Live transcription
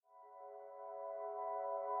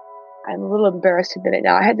I'm a little embarrassed to admit it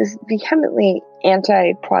now. I had this vehemently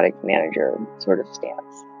anti-product manager sort of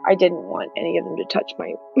stance. I didn't want any of them to touch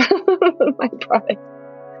my my product.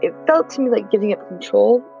 It felt to me like giving up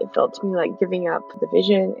control. It felt to me like giving up the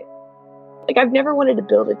vision. Like I've never wanted to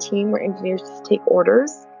build a team where engineers just take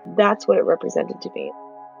orders. That's what it represented to me.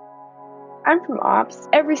 I'm from ops.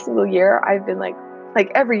 Every single year I've been like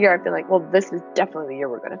every year I've been like, well, this is definitely the year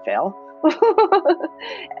we're going to fail.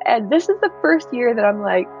 And this is the first year that I'm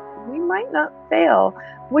like, we might not fail,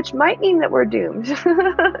 which might mean that we're doomed.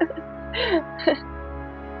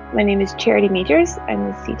 My name is Charity Majors. I'm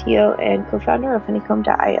the CTO and co-founder of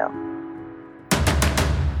Honeycomb.io.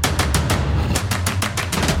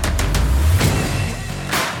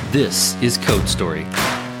 This is Code Story,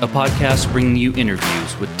 a podcast bringing you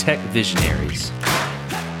interviews with tech visionaries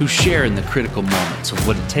who share in the critical moments of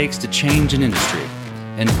what it takes to change an industry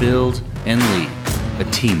and build and lead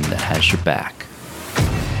a team that has your back.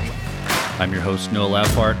 I'm your host, Noah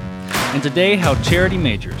Laufart, and today how Charity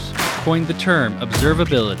Majors coined the term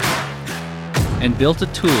observability and built a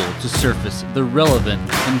tool to surface the relevant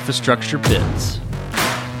infrastructure bits.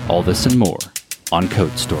 All this and more on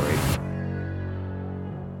Code Story.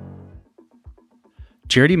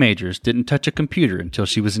 Charity Majors didn't touch a computer until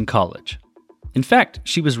she was in college. In fact,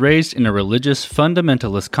 she was raised in a religious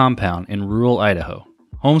fundamentalist compound in rural Idaho,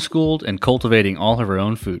 homeschooled and cultivating all of her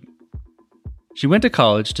own food. She went to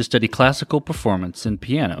college to study classical performance and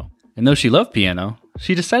piano, and though she loved piano,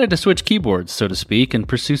 she decided to switch keyboards, so to speak, and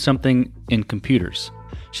pursue something in computers.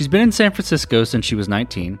 She's been in San Francisco since she was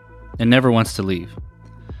 19 and never wants to leave.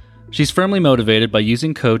 She's firmly motivated by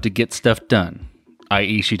using code to get stuff done,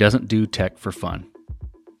 i.e. she doesn't do tech for fun.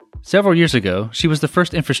 Several years ago, she was the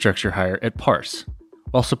first infrastructure hire at Parse,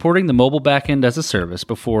 while supporting the mobile backend as a service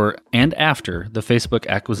before and after the Facebook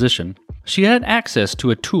acquisition. She had access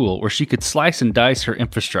to a tool where she could slice and dice her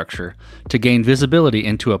infrastructure to gain visibility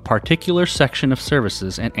into a particular section of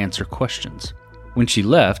services and answer questions. When she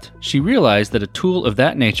left, she realized that a tool of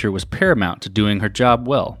that nature was paramount to doing her job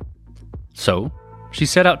well. So, she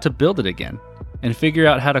set out to build it again and figure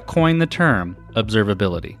out how to coin the term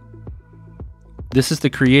observability. This is the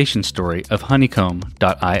creation story of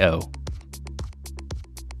Honeycomb.io.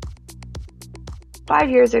 5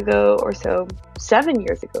 years ago or so, 7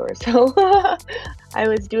 years ago or so, I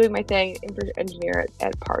was doing my thing, infra engineer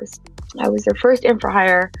at Parse. I was their first infra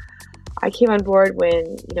hire. I came on board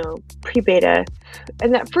when, pre-beta.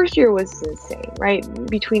 And that first year was insane, right?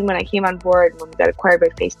 Between when I came on board and when we got acquired by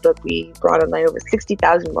Facebook, we brought online over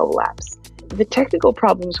 60,000 mobile apps. The technical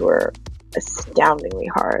problems were astoundingly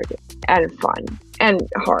hard and fun and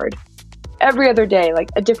hard. Every other day, like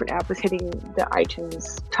a different app was hitting the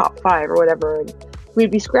iTunes top 5 or whatever. And we'd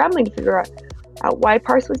be scrambling to figure out why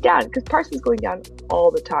Parse was down, because Parse was going down all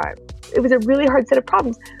the time. It was a really hard set of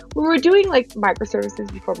problems. We were doing like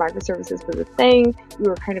microservices before microservices was a thing. We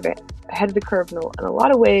were kind of ahead of the curve in a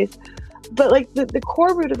lot of ways. But like the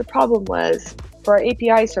core root of the problem was, for our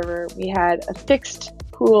API server, we had a fixed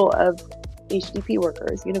pool of HTTP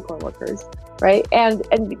workers, unicorn workers, right? And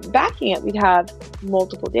backing it, we'd have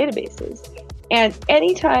multiple databases. And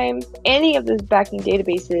anytime any of those backing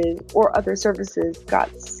databases or other services got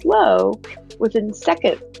slow, within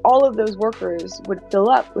seconds, all of those workers would fill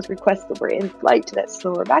up with requests that were in flight to that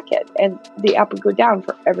slower backend, and the app would go down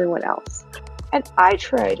for everyone else. And I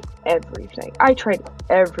tried everything. I tried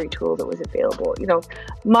every tool that was available.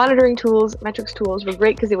 Monitoring tools, metrics tools were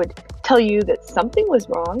great because they would tell you that something was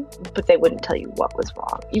wrong, but they wouldn't tell you what was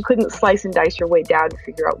wrong. You couldn't slice and dice your way down to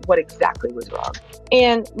figure out what exactly was wrong.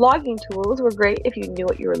 And logging tools were great if you knew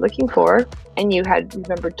what you were looking for and you had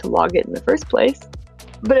remembered to log it in the first place.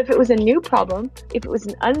 But if it was a new problem, if it was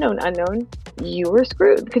an unknown, you were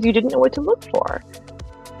screwed because you didn't know what to look for.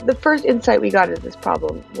 The first insight we got into this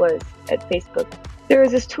problem was at Facebook. There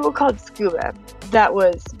was this tool called Scuba that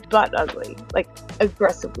was butt ugly, like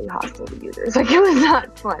aggressively hostile to users. Like it was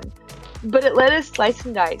not fun. But it let us slice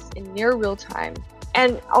and dice in near real time.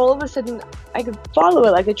 And all of a sudden, I could follow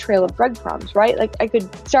it like a trail of breadcrumbs, right? Like I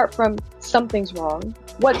could start from something's wrong.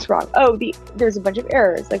 What's wrong? Oh, there's a bunch of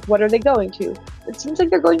errors. Like what are they going to? It seems like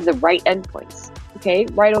they're going to the right endpoints. Okay,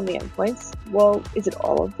 right on the endpoints. Well, is it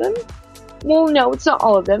all of them? Well, no, it's not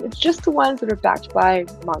all of them. It's just the ones that are backed by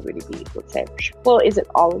MongoDB, let's say. Well, is it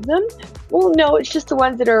all of them? Well, no, it's just the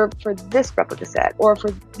ones that are for this replica set or for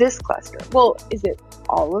this cluster. Well, is it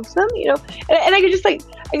all of them? And I could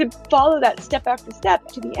I could follow that step after step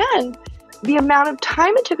to the end. The amount of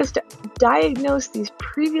time it took us to diagnose these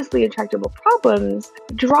previously intractable problems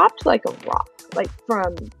dropped like a rock, like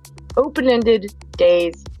from open-ended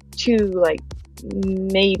days to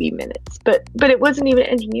maybe minutes. But it wasn't even an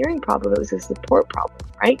engineering problem, it was a support problem,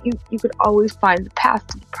 right? You could always find the path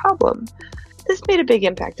to the problem. This made a big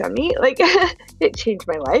impact on me. Like, it changed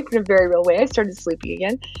my life in a very real way. I started sleeping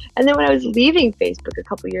again. And then when I was leaving Facebook a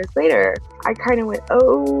couple years later, I kind of went,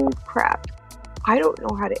 oh crap, I don't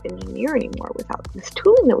know how to engineer anymore without this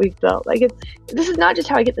tooling that we've built. Like, this is not just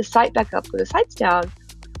how I get the site back up when the site's down.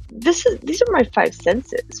 These are my five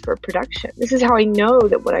senses for production. This is how I know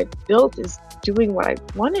that what I built is doing what I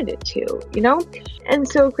wanted it to, you know? And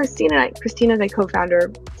so Christina, my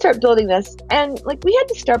co-founder, started building this. And like, we had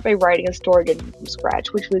to start by writing a storage engine from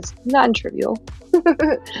scratch, which was non-trivial.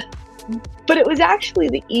 But it was actually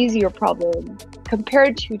the easier problem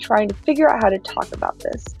compared to trying to figure out how to talk about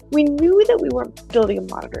this. We knew that we weren't building a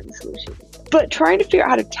monitoring solution, but trying to figure out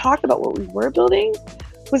how to talk about what we were building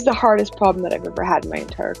was the hardest problem that I've ever had in my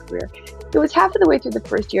entire career. It was half of the way through the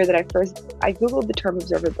first year that I Googled the term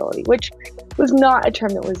observability, which was not a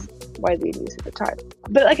term that was widely used at the time.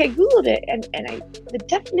 But like, I Googled it and the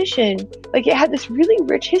definition, like, it had this really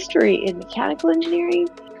rich history in mechanical engineering,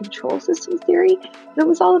 control systems theory. And it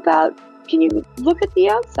was all about, can you look at the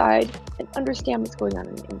outside and understand what's going on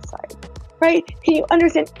the inside? Right? Can you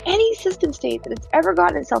understand any system state that it's ever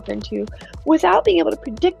gotten itself into without being able to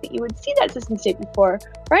predict that you would see that system state before,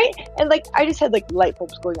 right? And like, I just had like light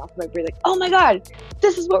bulbs going off in my brain, like, oh my God,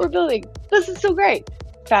 this is what we're building. This is so great.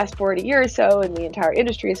 Fast forward a year or so, and the entire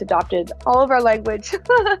industry has adopted all of our language.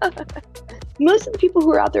 Most of the people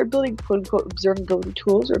who are out there building quote unquote observability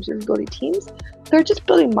tools or observability teams, they're just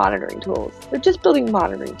building monitoring tools. They're just building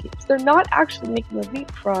monitoring teams. They're not actually making a leap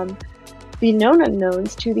from the known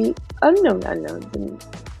unknowns to the unknown unknowns and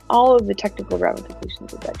all of the technical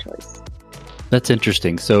ramifications of that choice. That's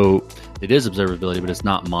interesting. So it is observability, but it's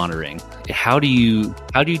not monitoring. How do you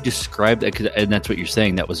describe that? And that's what you're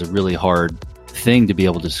saying. That was a really hard thing to be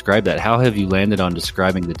able to describe that. How have you landed on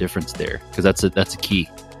describing the difference there? Because that's a key.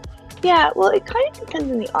 Yeah, well, it kind of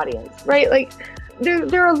depends on the audience, right? Like,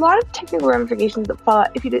 there are a lot of technical ramifications that fall out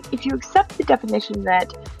if you accept the definition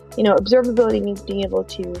that, you know, observability means being able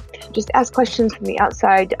to just ask questions from the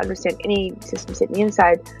outside to understand any system state on the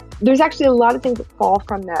inside. There's actually a lot of things that fall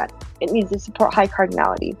from that. It needs to support high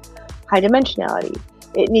cardinality, high dimensionality.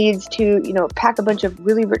 It needs to, you know, pack a bunch of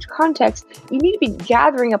really rich context. You need to be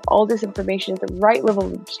gathering up all this information at the right level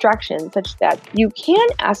of abstraction such that you can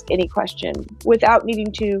ask any question without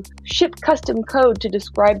needing to ship custom code to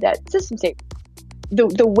describe that system state.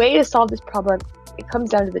 The way to solve this problem, it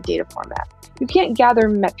comes down to the data format. You can't gather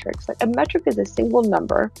metrics. Like, a metric is a single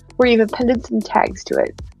number where you've appended some tags to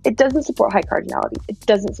it. It doesn't support high cardinality. It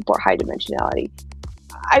doesn't support high dimensionality.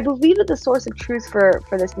 I believe that the source of truth for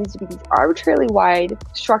this needs to be these arbitrarily wide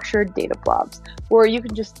structured data blobs where you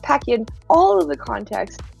can just pack in all of the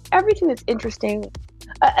context, everything that's interesting.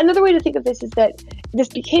 Another way to think of this is that this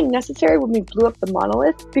became necessary when we blew up the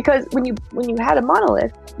monolith, because when you had a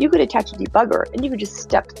monolith, you could attach a debugger and you could just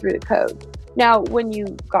step through the code. Now, when you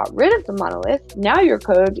got rid of the monolith, now your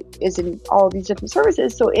code is in all of these different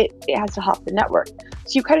services, so it has to hop the network.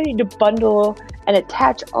 So you kind of need to bundle and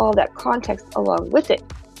attach all that context along with it.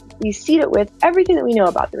 We seed it with everything that we know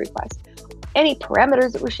about the request. Any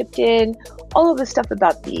parameters that were shipped in, all of the stuff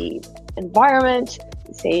about the environment,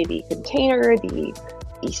 say the container, the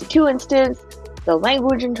EC2 instance, the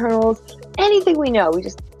language internals, anything we know, we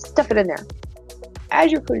just stuff it in there.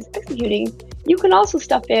 As your code is executing, you can also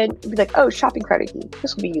stuff in, be like, oh, shopping cart ID,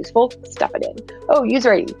 this will be useful, stuff it in. Oh,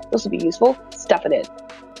 user ID, this will be useful, stuff it in.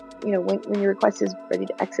 You know, when your request is ready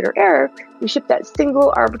to exit or error, you ship that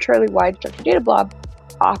single arbitrarily wide structured data blob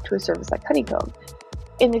off to a service like Honeycomb.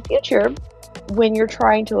 In the future, when you're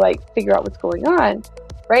trying to like figure out what's going on,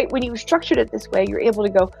 right? When you structured it this way, you're able to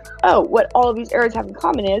go, oh, what all of these errors have in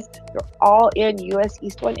common is they're all in US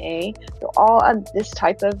East 1A, they're all on this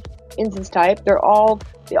type of instance type, they all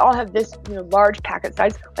have this, you know, large packet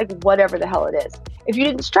size, like whatever the hell it is. If you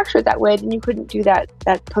didn't structure it that way, then you couldn't do that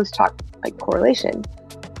post hoc like correlation.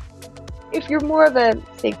 If you're more of a,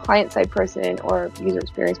 say, client-side person or user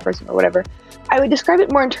experience person or whatever, I would describe it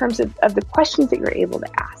more in terms of the questions that you're able to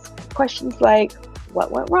ask. Questions like,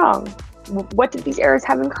 what went wrong? What did these errors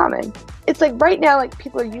have in common? It's like right now, like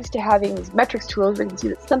people are used to having these metrics tools where you can see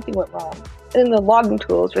that something went wrong. And then the logging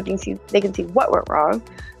tools where they can see what went wrong.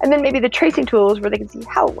 And then maybe the tracing tools where they can see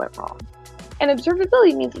how it went wrong. And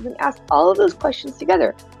observability means you can ask all of those questions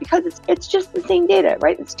together because it's just the same data,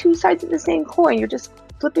 right? It's two sides of the same coin. You're just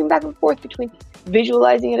flipping back and forth between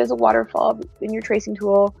visualizing it as a waterfall in your tracing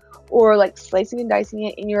tool or like slicing and dicing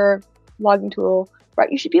it in your logging tool,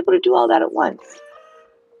 right? You should be able to do all that at once.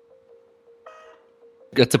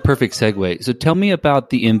 That's a perfect segue. So tell me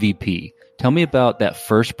about the MVP. Tell me about that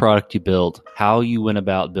first product you built, how you went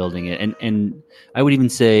about building it, and I would even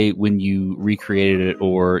say when you recreated it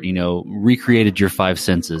or, recreated your five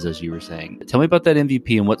senses, as you were saying. Tell me about that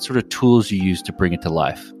MVP and what sort of tools you used to bring it to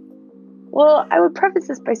life. Well, I would preface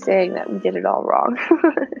this by saying that we did it all wrong.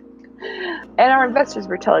 And our investors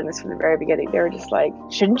were telling us from the very beginning. They were just like,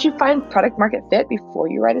 shouldn't you find product market fit before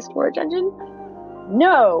you write a storage engine?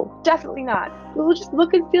 No, definitely not. It will just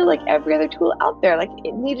look and feel like every other tool out there. Like,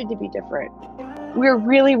 it needed to be different. We were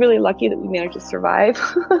really, really lucky that we managed to survive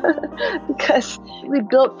because we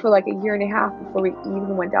built for like a year and a half before we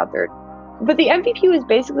even went out there. But the MVP was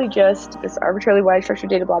basically just this arbitrarily wide structured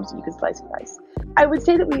data blobs that you could slice and dice. I would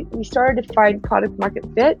say that we started to find product market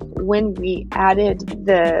fit when we added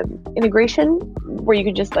the integration where you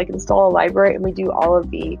could just like install a library and we do all of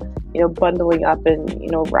the bundling up and,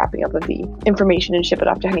 wrapping up of the information and ship it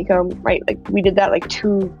off to Honeycomb, right? Like we did that like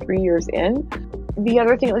 2-3 years in. The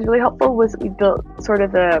other thing that was really helpful was we built sort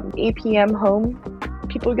of the APM home.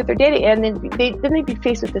 People would get their data in, and they'd be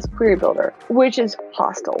faced with this query builder, which is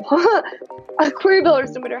hostile. Query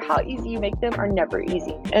builders, no matter how easy you make them, are never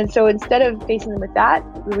easy. And so instead of facing them with that,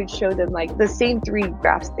 we would show them like the same 3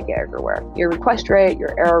 graphs they get everywhere: your request rate,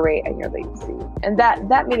 your error rate, and your latency. And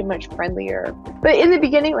that made it much friendlier. But in the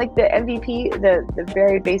beginning, like the MVP, the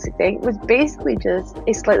very basic thing was basically just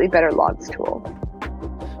a slightly better logs tool.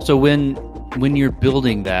 So when you're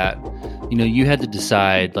building that, you had to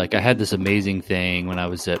decide, like, I had this amazing thing when I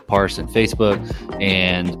was at Parse and Facebook,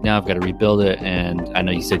 and now I've got to rebuild it. And I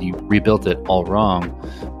know you said you rebuilt it all wrong,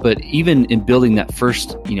 but even in building that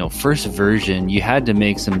first version, you had to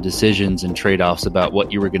make some decisions and trade-offs about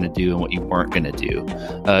what you were going to do and what you weren't going to do.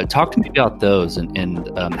 Talk to me about those and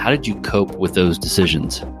how did you cope with those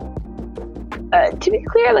decisions? To be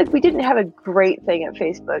clear, like, we didn't have a great thing at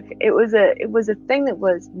Facebook. It was a thing that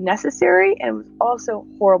was necessary and was also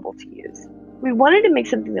horrible to use. We wanted to make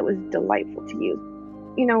something that was delightful to use.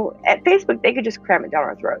 At Facebook, they could just cram it down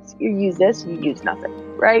our throats. You use this, you use nothing,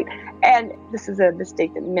 right? And this is a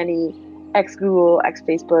mistake that many ex-Google,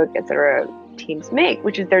 ex-Facebook, etc. teams make,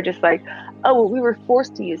 which is they're just like, oh, well, we were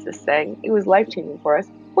forced to use this thing. It was life-changing for us.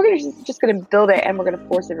 We're just going to build it and we're going to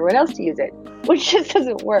force everyone else to use it, which just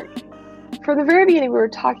doesn't work. From the very beginning, we were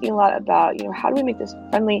talking a lot about, how do we make this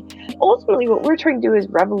friendly? Ultimately, what we're trying to do is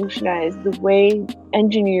revolutionize the way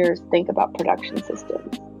engineers think about production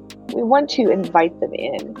systems. We want to invite them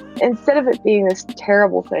in. Instead of it being this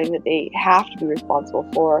terrible thing that they have to be responsible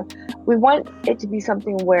for, we want it to be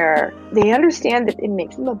something where they understand that it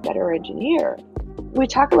makes them a better engineer. We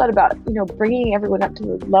talk a lot about, bringing everyone up to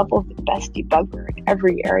the level of the best debugger in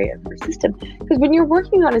every area of your system. Because when you're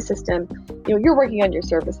working on a system, you're working on your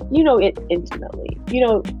service, you know it intimately. You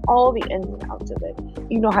know all the ins and outs of it.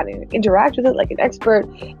 You know how to interact with it like an expert,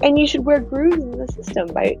 and you should wear grooves in the system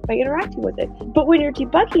by interacting with it. But when you're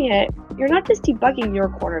debugging it, you're not just debugging your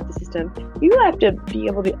corner of the system. You have to be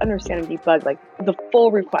able to understand and debug like the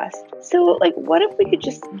full request. So like, what if we could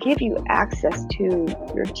just give you access to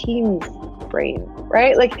your team's brain,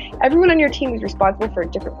 right? Like, everyone on your team is responsible for a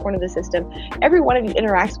different corner of the system. Every one of you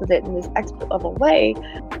interacts with it in this expert level way.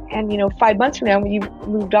 And 5 months from now, when you've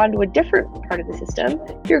moved on to a different part of the system,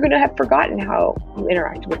 you're going to have forgotten how you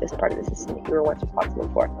interacted with this part of the system that you were once responsible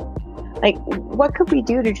for. Like, what could we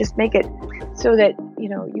do to just make it so that,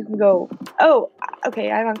 you can go, oh,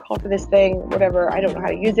 okay, I'm on call for this thing, whatever, I don't know how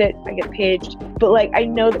to use it, I get paged, but like, I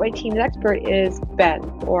know that my team's expert is Ben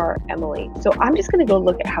or Emily, so I'm just going to go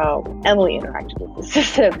look at how Emily interacted with the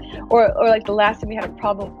system, or like the last time we had a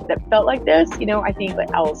problem that felt like this, I think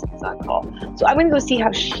like Allison was on call, so I'm going to go see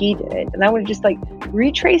how she did it, and I want to just like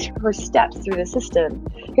retrace her steps through the system.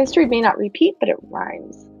 History may not repeat, but it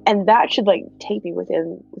rhymes. And that should like take me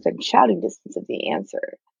within shouting distance of the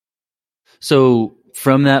answer. So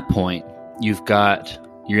from that point, you've got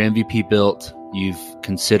your MVP built, you've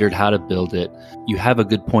considered how to build it, you have a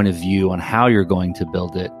good point of view on how you're going to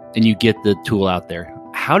build it, and you get the tool out there.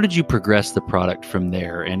 How did you progress the product from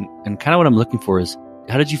there? And kind of what I'm looking for is,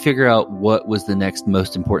 how did you figure out what was the next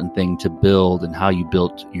most important thing to build and how you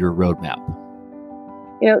built your roadmap?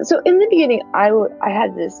 So in the beginning, I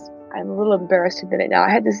had this, I'm a little embarrassed to admit it now, I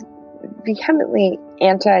had this vehemently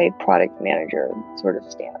anti-product manager sort of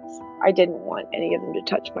stance. I didn't want any of them to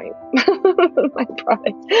touch my my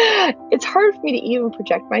product. It's hard for me to even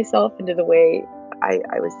project myself into the way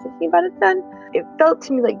I was thinking about it then. It felt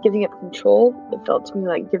to me like giving up control. It felt to me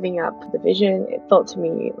like giving up the vision. It felt to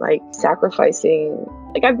me like sacrificing.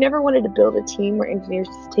 Like, I've never wanted to build a team where engineers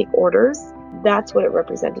just take orders. That's what it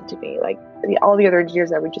represented to me. Like, all the other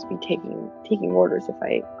engineers, I would just be taking orders if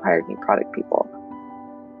I hired new product people.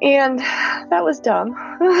 And that was dumb.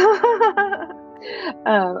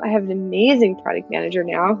 I have an amazing product manager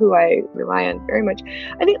now who I rely on very much.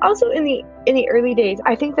 I think also in the early days,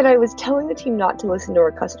 I think that I was telling the team not to listen to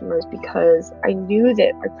our customers because I knew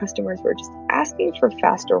that our customers were just asking for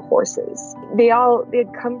faster horses. They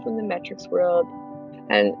had come from the metrics world,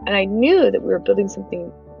 and I knew that we were building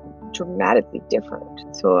something dramatically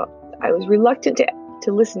different. So I was reluctant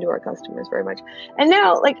to listen to our customers very much. And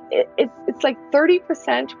now, like it's like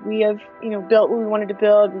 30% we have built what we wanted to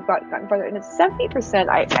build. We've gotten farther, and it's 70%.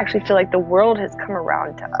 I actually feel like the world has come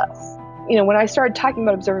around to us. When I started talking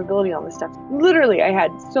about observability and all this stuff, literally I had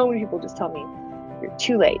so many people just tell me, "You're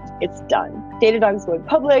too late. It's done. Datadog's going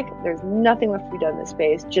public. There's nothing left to be done in this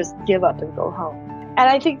space. Just give up and go home." And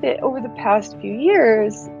I think that over the past few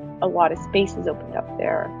years, a lot of space has opened up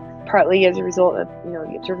there, partly as a result of the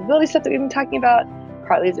observability stuff that we've been talking about,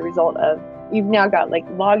 partly as a result of you've now got like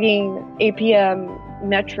logging, APM,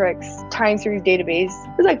 metrics, time series database.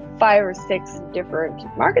 There's like 5 or 6 different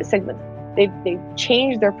market segments. They've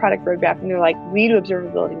changed their product roadmap, and they're like, we do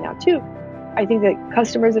observability now too. I think that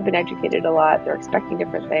customers have been educated a lot. They're expecting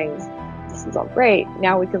different things. This is all great.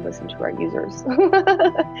 Now we can listen to our users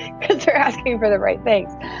because they're asking for the right things.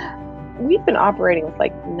 We've been operating with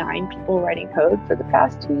like 9 people writing code for the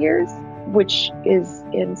past 2 years, which is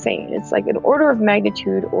insane. It's like an order of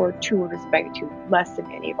magnitude or 2 orders of magnitude less than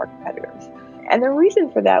any of our competitors. And the reason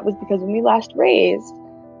for that was because when we last raised,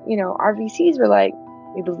 our VCs were like,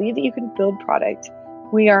 we believe that you can build product.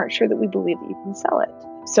 We aren't sure that we believe that you can sell it.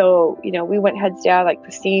 So, we went heads down, like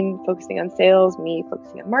Christine focusing on sales, me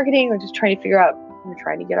focusing on marketing. We're just trying to figure out, we're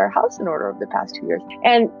trying to get our house in order over the past 2 years.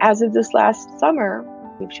 And as of this last summer,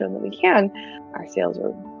 we've shown that we can. Our sales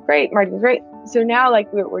are great, marketing is great. So now,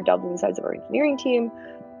 like, we're doubling the size of our engineering team.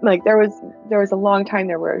 Like, there was a long time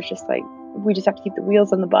there where it was just like, we just have to keep the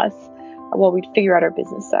wheels on the bus while we figure out our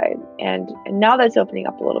business side. And now that's opening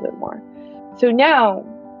up a little bit more. So now,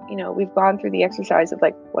 we've gone through the exercise of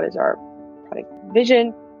like, what is our product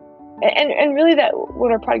vision? And really that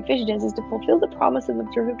what our product vision is to fulfill the promise of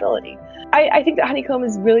observability. I think that Honeycomb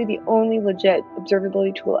is really the only legit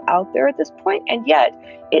observability tool out there at this point, and yet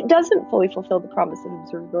it doesn't fully fulfill the promise of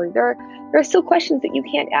observability. There are still questions that you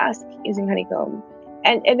can't ask using Honeycomb.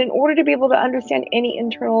 And in order to be able to understand any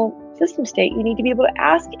internal system state, you need to be able to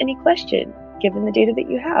ask any question given the data that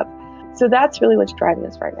you have. So that's really what's driving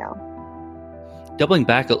us right now. Doubling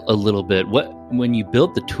back a little bit, when you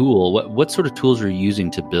built the tool, what sort of tools are you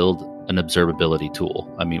using to build an observability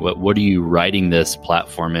tool? I mean, what are you writing this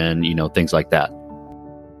platform in, things like that?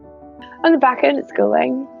 On the back end, it's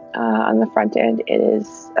Golang. On the front end, it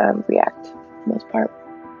is React for the most part.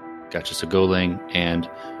 Gotcha. So Golang and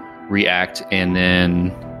React, and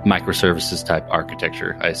then microservices type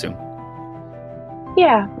architecture, I assume.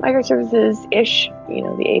 Yeah, microservices-ish.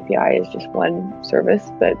 The API is just one service,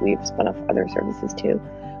 but we've spun off other services too.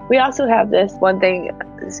 We also have this one thing,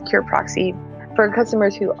 secure proxy. For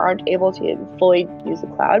customers who aren't able to fully use the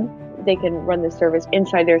cloud, they can run this service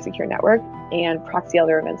inside their secure network and proxy all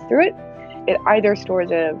their events through it. It either stores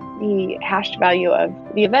the hashed value of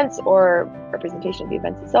the events or representation of the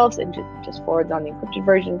events itself and just forwards on the encrypted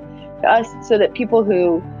version to us so that people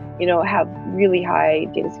who have really high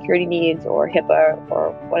data security needs or HIPAA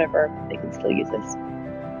or whatever, they can still use this.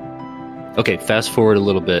 Okay, fast forward a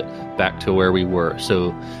little bit back to where we were.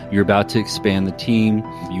 So you're about to expand the team.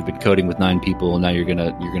 You've been coding with 9 people, and now you're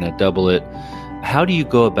gonna double it. How do you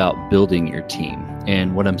go about building your team?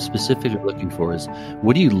 And what I'm specifically looking for is,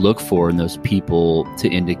 what do you look for in those people to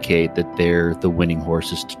indicate that they're the winning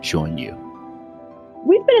horses to join you?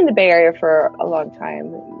 We've been in the Bay Area for a long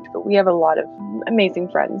time. We have a lot of amazing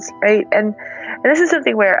friends, right? And this is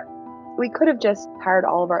something where we could have just hired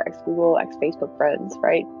all of our ex-Google, ex-Facebook friends,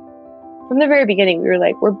 right? From the very beginning, we were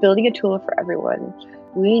like, we're building a tool for everyone.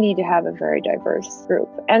 We need to have a very diverse group.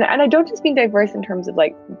 And I don't just mean diverse in terms of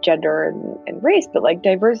like gender and race, but like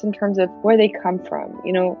diverse in terms of where they come from.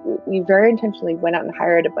 We very intentionally went out and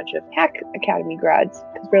hired a bunch of Hack Academy grads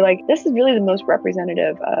because we're like, this is really the most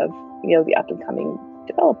representative of, the up and coming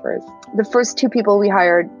developers. The first 2 people we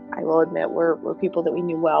hired, I will admit, were people that we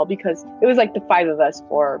knew well because it was like the 5 of us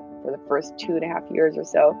for the first 2.5 years or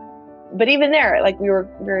so. But even there, like we were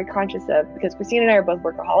very conscious of, because Christine and I are both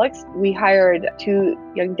workaholics, we hired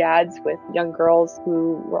 2 young dads with young girls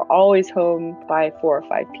who were always home by 4 or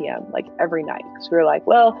 5 p.m., like every night. Because we were like,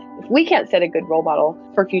 well, if we can't set a good role model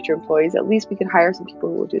for future employees, at least we can hire some people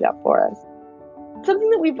who will do that for us. Something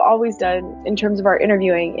that we've always done in terms of our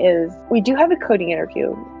interviewing is we do have a coding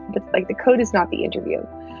interview, but like the code is not the interview.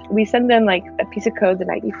 We send them like a piece of code the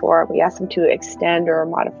night before. We ask them to extend or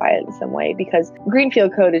modify it in some way because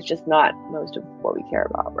greenfield code is just not most of what we care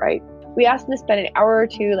about, right? We ask them to spend an hour or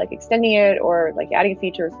two like extending it or like adding a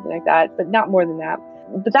feature or something like that, but not more than that.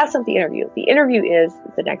 But that's not the interview. The interview is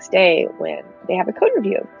the next day when they have a code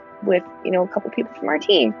review with, a couple people from our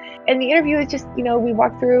team. And the interview is just, we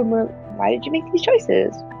walk through, why did you make these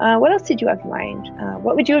choices? What else did you have in mind?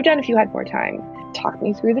 What would you have done if you had more time? Talk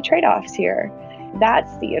me through the trade-offs here.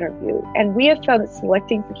 That's the interview. And we have found that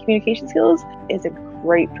selecting for communication skills is a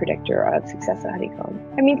great predictor of success at Honeycomb.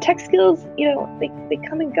 I mean, tech skills, they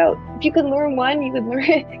come and go. If you can learn one, you can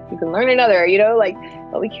learn another,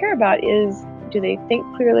 what we care about is, do they think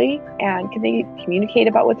clearly and can they communicate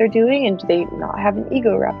about what they're doing, and do they not have an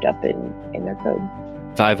ego wrapped up in their code?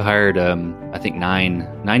 I've hired, I think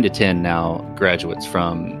 9 to 10 now graduates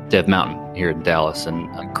from Dev Mountain here in Dallas,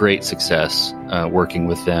 and great success working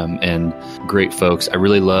with them and great folks. I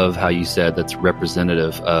really love how you said that's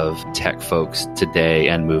representative of tech folks today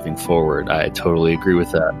and moving forward. I totally agree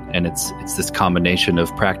with that. And it's this combination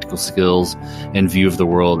of practical skills and view of the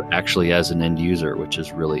world actually as an end user, which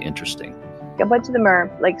is really interesting. A bunch of them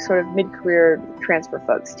are like sort of mid-career transfer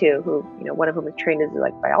folks too, who, one of whom was trained as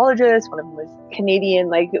like biologist, one of them was Canadian,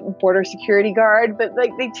 like border security guard, but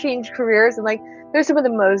like they changed careers, and like they're some of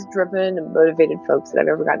the most driven and motivated folks that I've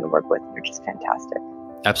ever gotten to work with. They're just fantastic.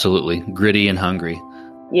 Absolutely. Gritty and hungry.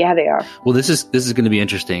 Yeah, they are. Well, this is going to be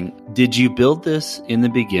interesting. Did you build this in the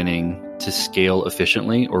beginning to scale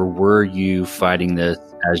efficiently, or were you fighting this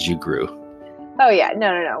as you grew? Oh yeah,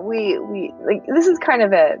 no. We like, this is kind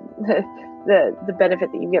of the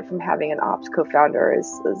benefit that you get from having an ops co-founder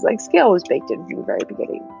is like scale was baked in from the very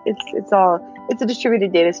beginning. It's a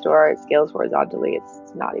distributed data store. It scales horizontally.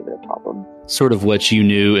 It's not even a problem. Sort of what you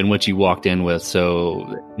knew and what you walked in with.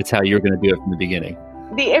 So it's how you're going to do it from the beginning.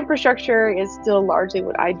 The infrastructure is still largely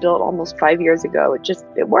what I built almost 5 years ago.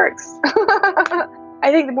 It works. I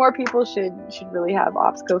think the more people should really have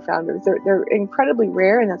ops co-founders. They're incredibly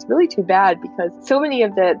rare, and that's really too bad, because so many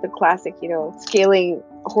of the classic, scaling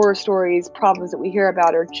horror stories, problems that we hear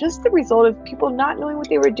about are just the result of people not knowing what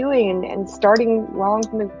they were doing and starting wrong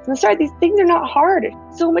from the start. These things are not hard.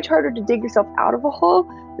 It's so much harder to dig yourself out of a hole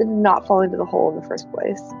than to not fall into the hole in the first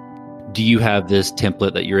place. Do you have this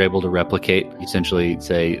template that you're able to replicate? Essentially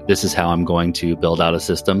say, this is how I'm going to build out a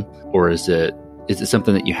system? Or is it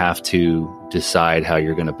something that you have to decide how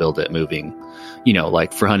you're going to build it moving?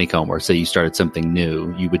 Like for Honeycomb, or say you started something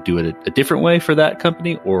new, you would do it a different way for that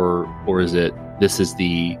company? Or is it, this is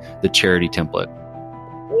the charity template?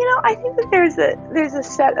 I think that there's a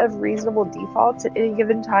set of reasonable defaults at any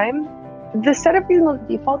given time. The set of reasonable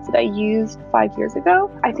defaults that I used 5 years ago,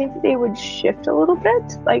 I think that they would shift a little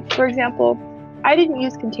bit. Like, for example, I didn't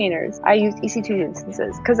use containers. I used EC2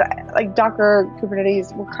 instances because like Docker,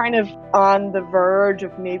 Kubernetes were kind of on the verge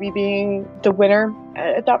of maybe being the winner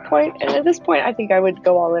at that point. And at this point, I think I would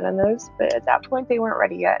go all in on those. But at that point, they weren't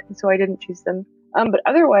ready yet. And so I didn't choose them. But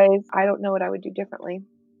otherwise, I don't know what I would do differently.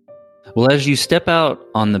 Well, as you step out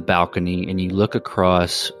on the balcony and you look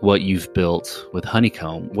across what you've built with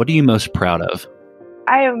Honeycomb, what are you most proud of?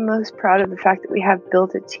 I am most proud of the fact that we have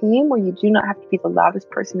built a team where you do not have to be the loudest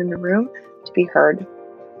person in the room to be heard.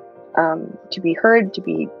 To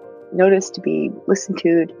be noticed, to be listened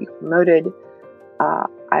to be promoted.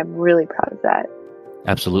 I'm really proud of that.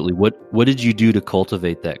 Absolutely. What did you do to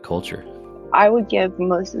cultivate that culture? I would give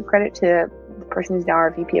most of the credit to the person who's now our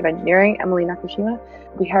VP of engineering, Emily Nakashima.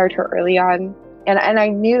 We hired her early on, and I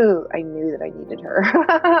knew that I needed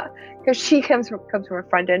her because she comes from a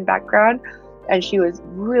front end background, and she was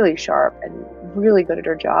really sharp and really good at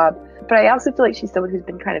her job. But I also feel like she's someone who's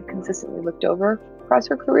been kind of consistently looked over across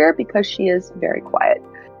her career because she is very quiet.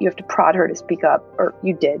 You have to prod her to speak up, or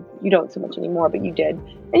you did. You don't so much anymore, but you did.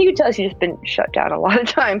 And you could tell she's just been shut down a lot of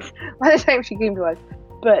times by the time she came to us.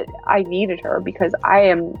 But I needed her because I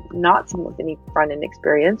am not someone with any front-end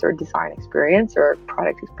experience or design experience or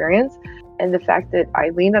product experience. And the fact that I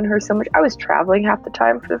leaned on her so much, I was traveling half the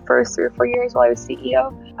time for the first 3 or 4 years while I was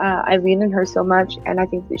CEO. I leaned on her so much, and I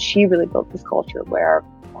think that she really built this culture where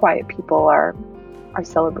quiet people are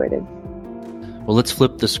celebrated. Well, let's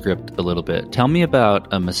flip the script a little bit. Tell me about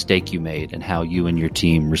a mistake you made and how you and your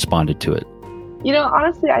team responded to it.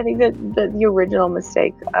 Honestly, I think that the original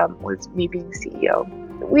mistake was me being CEO.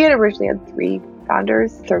 We had originally had 3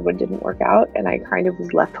 founders. The third one didn't work out, and I kind of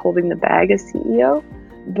was left holding the bag as CEO,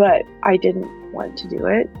 but I didn't want to do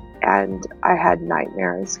it. And I had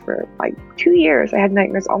nightmares for like 2 years. I had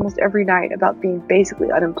nightmares almost every night about being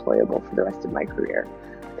basically unemployable for the rest of my career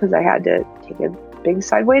because I had to take a big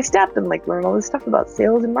sideways step and like learn all this stuff about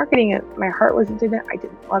sales and marketing. And my heart wasn't in it. I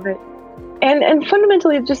didn't love it. And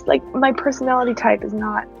fundamentally, just like my personality type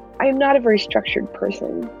I am not a very structured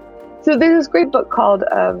person. So there's this great book called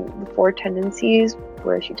The Four Tendencies,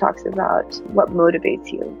 where she talks about what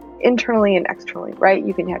motivates you internally and externally, right?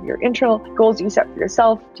 You can have your internal goals you set for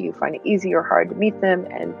yourself. Do you find it easy or hard to meet them?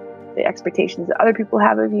 And the expectations that other people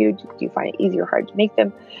have of you, do you find it easy or hard to make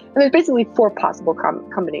them? And there's basically four possible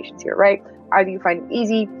combinations here, right? Either you find it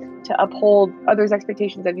easy to uphold others'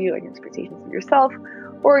 expectations of you and your expectations of yourself,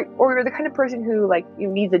 or you're the kind of person who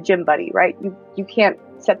needs a gym buddy, right? You can't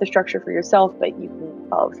set the structure for yourself, but you can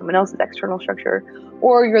follow someone else's external structure.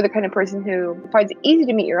 Or you're the kind of person who finds it easy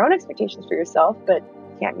to meet your own expectations for yourself, but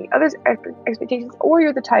can't meet others' expectations. Or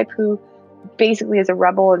you're the type who basically is a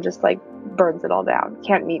rebel and just burns it all down,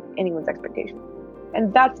 can't meet anyone's expectations.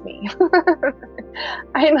 And that's me.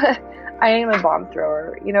 I am a bomb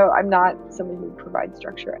thrower. I'm not someone who provides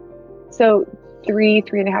structure. So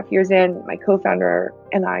 3.5 years in, my co-founder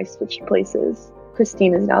and I switched places.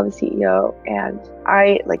 Christine is now the CEO, and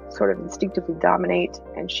I sort of instinctively dominate,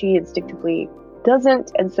 and she instinctively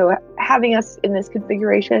doesn't. And so having us in this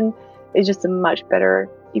configuration is just a much better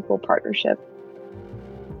equal partnership.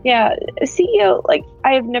 Yeah, a CEO,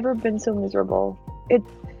 I have never been so miserable.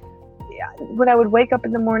 When I would wake up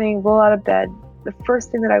in the morning, roll out of bed, the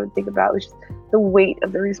first thing that I would think about was just the weight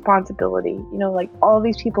of the responsibility. All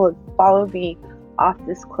these people had followed me off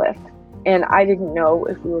this cliff, and I didn't know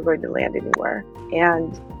if we were going to land anywhere.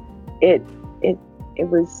 And it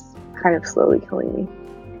was kind of slowly killing me.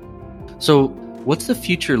 So what's the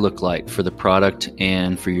future look like for the product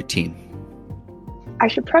and for your team? I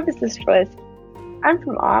should preface this with, I'm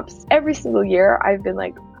from ops. Every single year I've been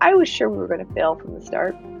I was sure we were going to fail from the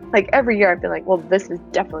start. Every year I've been well, this is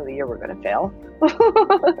definitely the year we're going to fail.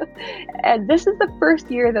 And this is the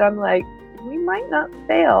first year that I'm we might not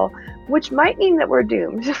fail, which might mean that we're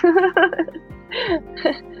doomed.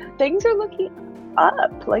 Things are looking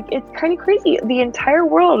up. It's kind of crazy. The entire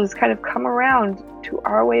world has kind of come around to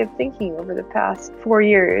our way of thinking over the past 4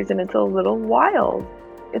 years, and it's a little wild.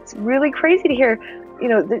 It's really crazy to hear,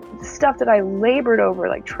 the stuff that I labored over,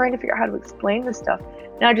 trying to figure out how to explain this stuff.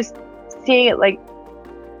 Now just seeing it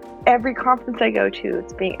every conference I go to,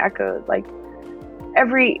 it's being echoed.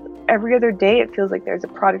 Every other day, it feels like there's a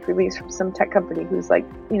product release from some tech company who's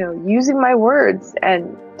using my words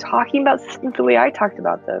and talking about systems the way I talked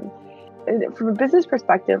about them. And from a business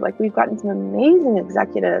perspective, we've gotten some amazing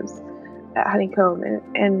executives at Honeycomb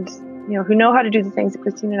and who know how to do the things that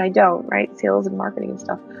Christine and I don't, right? Sales and marketing and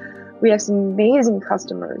stuff. We have some amazing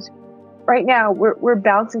customers. Right now, we're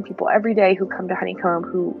bouncing people every day who come to Honeycomb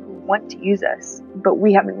who want to use us, but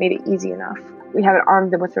we haven't made it easy enough. We haven't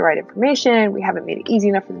armed them with the right information. We haven't made it easy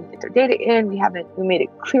enough for them to get their data in. We made it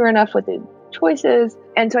clear enough what the choices.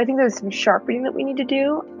 And so I think there's some sharpening that we need to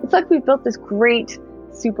do. It's we've built this great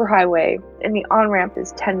superhighway, and the on-ramp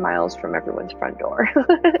is 10 miles from everyone's front door.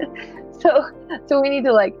 So we need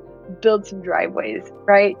to build some driveways,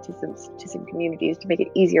 right, to some communities to make it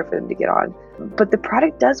easier for them to get on. But the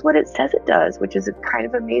product does what it says it does, which is a kind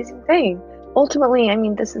of amazing thing. Ultimately,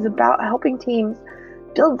 this is about helping teams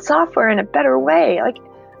build software in a better way.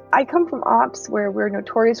 I come from ops where we're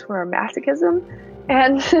notorious for our masochism,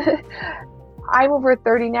 and I'm over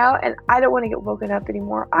 30 now, and I don't want to get woken up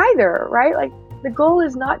anymore either, right? The goal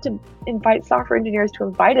is not to invite software engineers to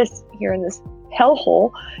invite us here in this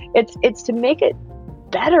hellhole. It's to make it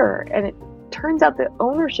better, and it turns out that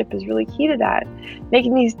ownership is really key to that.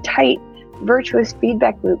 Making these tight, virtuous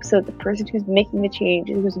feedback loops so that the person who's making the change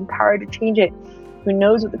and who's empowered to change it, who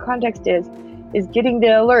knows what the context is getting the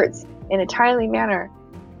alerts in a timely manner.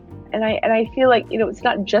 And I feel it's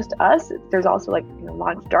not just us. There's also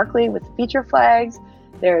Launch Darkly with feature flags.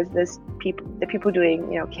 There's the people doing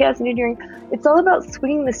chaos engineering. It's all about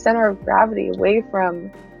swinging the center of gravity away from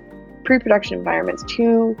pre-production environments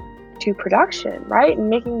to production, right? And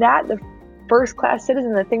making that the first class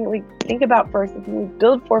citizen, the thing that we think about first, the thing we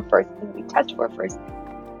build for first, the thing we test for first.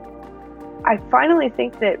 I finally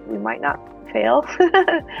think that we might not fail.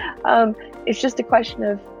 It's just a question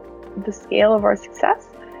of the scale of our success.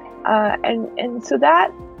 And so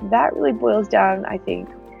that really boils down, I think,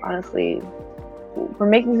 honestly, we're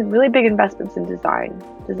making some really big investments in design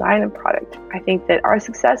and product. I think that our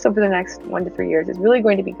success over the next 1 to 3 years is really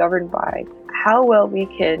going to be governed by how well we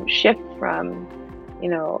can shift from,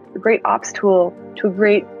 a great ops tool to a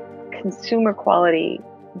great consumer quality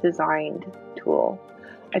designed tool.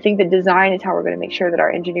 I think that design is how we're going to make sure that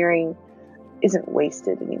our engineering isn't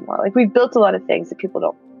wasted anymore. We've built a lot of things that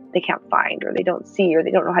people can't find, or they don't see, or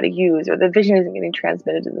they don't know how to use, or the vision isn't getting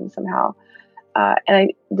transmitted to them somehow.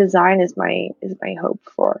 Design is my hope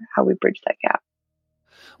for how we bridge that gap.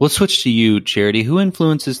 Let's switch to you, Charity. Who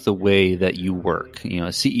influences the way that you work? You know, a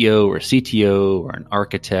CEO or a CTO or an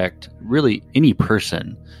architect, really any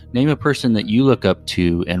person. Name a person that you look up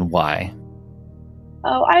to and why.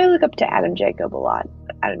 Oh, I look up to Adam Jacob a lot.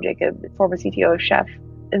 Adam Jacob, former CTO of Chef.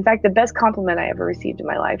 In fact, the best compliment I ever received in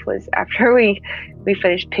my life was after we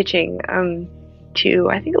finished pitching to,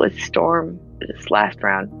 I think it was Storm, this last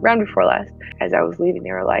round before last. As I was leaving,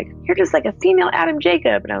 they were like, "You're just like a female Adam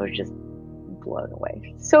Jacob," and I was just blown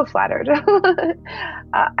away. So flattered.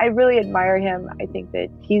 I really admire him. I think that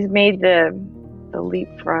he's made the leap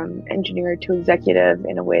from engineer to executive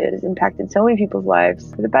in a way that has impacted so many people's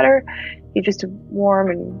lives for the better. He's just a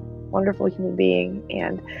warm and wonderful human being,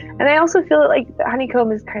 and I also feel like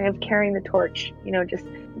Honeycomb is kind of carrying the torch. You know, just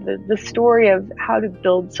the story of how to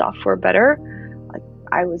build software better. Like,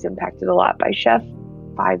 I was impacted a lot by Chef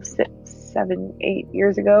 5, 6, 7, 8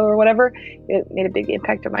 years ago or whatever. It made a big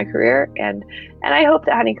impact on my career, and I hope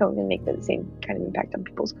that Honeycomb can make the same kind of impact on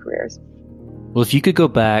people's careers. Well, if you could go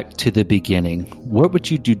back to the beginning, what would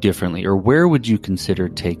you do differently, or where would you consider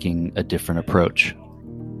taking a different approach?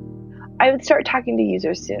 I would start talking to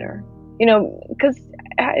users sooner, you know, because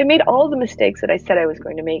I made all the mistakes that I said I was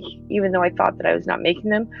going to make, even though I thought that I was not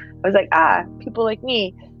making them. I was like, people like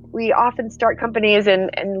me, we often start companies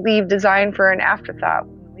and leave design for an afterthought,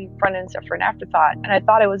 leave front end stuff for an afterthought. And I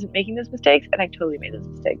thought I wasn't making those mistakes, and I totally made those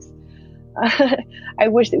mistakes. I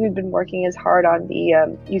wish that we'd been working as hard on the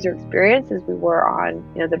user experience as we were on,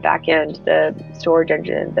 you know, the back end, the storage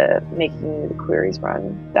engine, the making the queries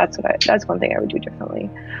run. That's one thing I would do differently.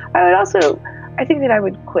 I think that I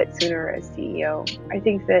would quit sooner as CEO. I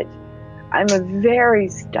think that I'm a very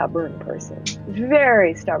stubborn person,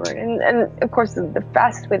 very stubborn. And of course, the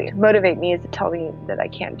fastest way to motivate me is to tell me that I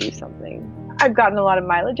can't do something. I've gotten a lot of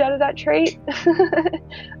mileage out of that trait,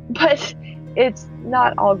 but it's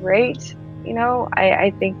not all great. You know,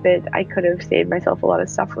 I think that I could have saved myself a lot of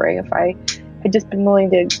suffering if I had just been willing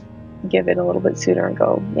to give it a little bit sooner and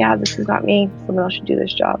go, yeah, this is not me. Someone else should do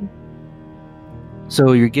this job.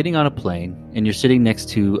 So you're getting on a plane and you're sitting next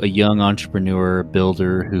to a young entrepreneur,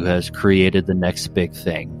 builder who has created the next big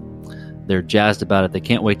thing. They're jazzed about it. They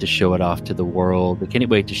can't wait to show it off to the world. They can't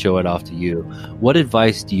wait to show it off to you. What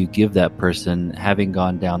advice do you give that person having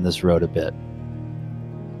gone down this road a bit?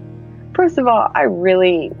 First of all, I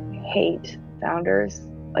really hate founders.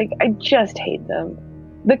 Like, I just hate them.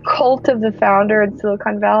 The cult of the founder in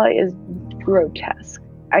Silicon Valley is grotesque.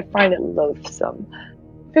 I find it loathsome.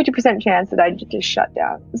 50% chance that I'd just shut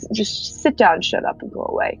down. Just sit down, shut up, and go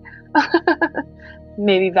away.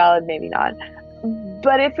 Maybe valid, maybe not.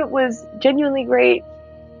 But if it was genuinely great,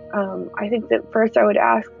 I think that first I would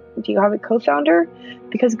ask, do you have a co-founder?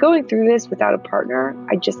 Because going through this without a partner,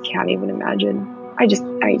 I just can't even imagine. I just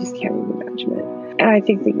can't even imagine it. And I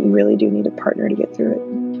think that you really do need a partner to get through it.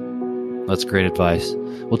 That's great advice.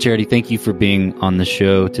 Well, Charity, thank you for being on the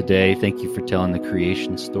show today. Thank you for telling the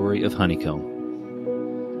creation story of Honeycomb.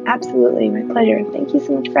 Absolutely. My pleasure. Thank you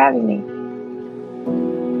so much for having me.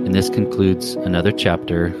 And this concludes another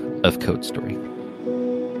chapter of Code Story.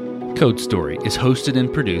 Code Story is hosted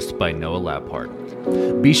and produced by Noah Labhart.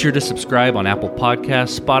 Be sure to subscribe on Apple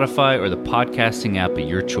Podcasts, Spotify, or the podcasting app of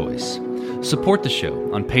your choice. Support the show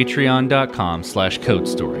on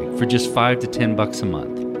patreon.com/codestory for just $5 to $10 a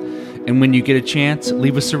month. And when you get a chance,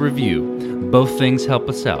 leave us a review. Both things help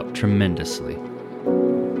us out tremendously.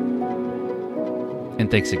 And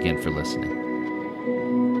thanks again for listening.